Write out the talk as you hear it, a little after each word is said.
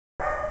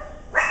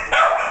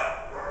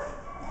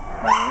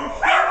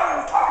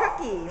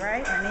Cookie,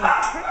 right? Her name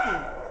is Cookie.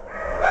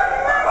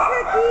 Come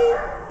on, Cookie.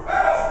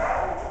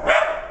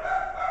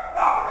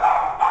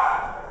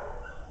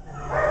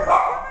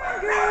 Come on,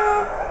 girl.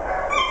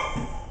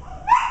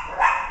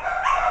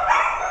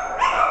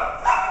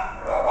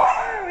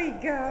 There we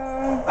go.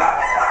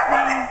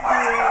 Thank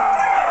you.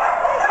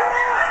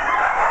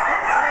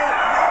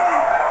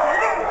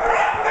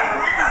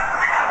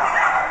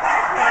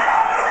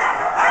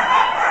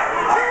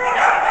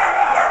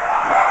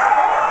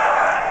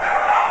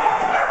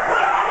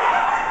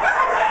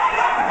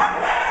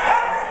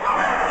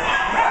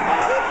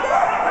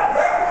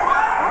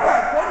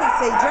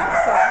 They jump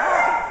so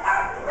high.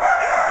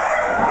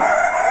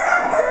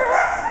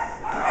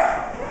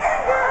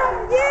 Girl,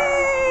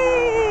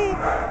 yay!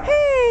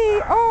 Hey,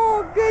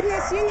 oh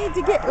goodness, you need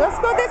to get, let's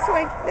go this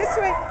way,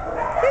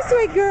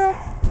 girl.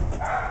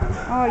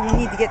 Oh, you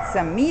need to get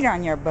some meat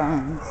on your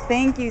bones.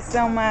 Thank you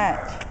so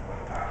much.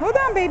 Hold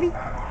on, baby.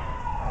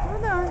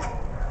 Hold on.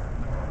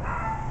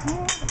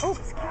 Oh,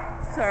 oops,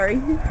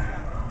 sorry.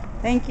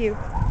 Thank you.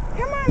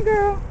 Come on,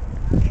 girl.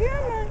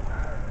 Come on.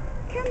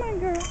 Come on,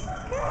 girl.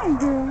 Come on,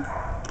 girl.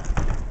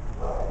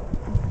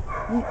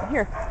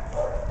 Here.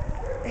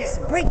 There's a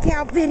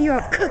breakout video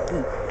of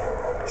Cookie.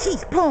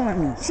 She's pulling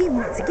me. She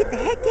wants to get the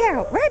heck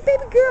out. Right,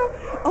 baby girl?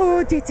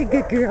 Oh, that's a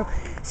good girl.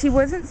 She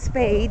wasn't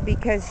spayed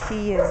because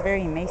she is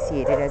very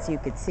emaciated, as you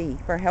could see,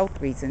 for health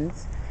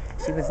reasons.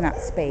 She was not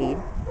spayed.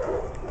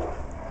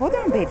 Hold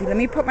on, baby. Let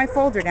me put my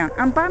folder down.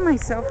 I'm by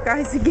myself,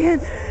 guys,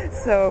 again.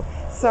 So,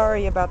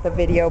 sorry about the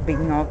video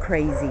being all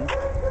crazy.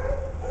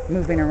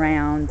 Moving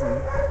around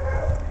and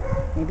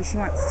maybe she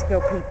wants to go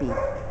pee-pee.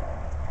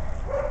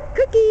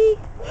 Cookie!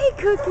 Hey,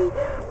 Cookie!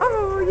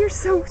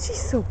 Oh,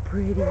 she's so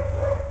pretty.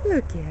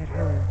 Look at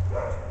her.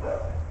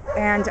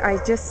 And I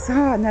just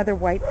saw another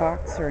white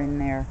boxer in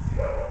there.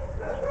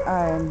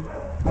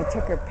 I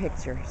took her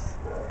pictures.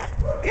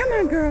 Come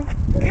on, girl.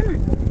 Come on.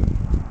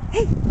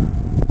 Hey!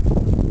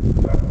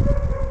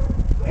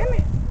 Come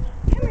here.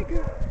 Come here,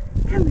 girl.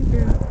 Come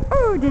here, girl.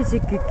 Oh, that's a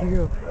good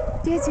girl.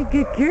 That's a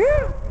good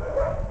girl.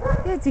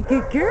 That's a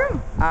good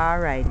girl.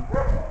 Alrighty.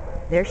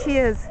 There she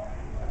is.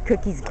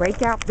 Cookie's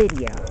breakout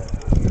video.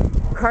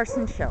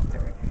 Carson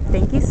shelter.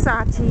 Thank you,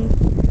 Sachi.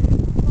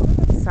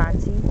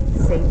 Sachi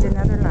saved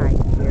another life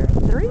here.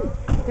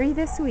 Three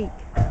this week.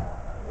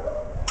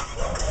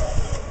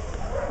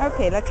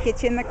 Okay, let's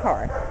get you in the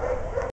car.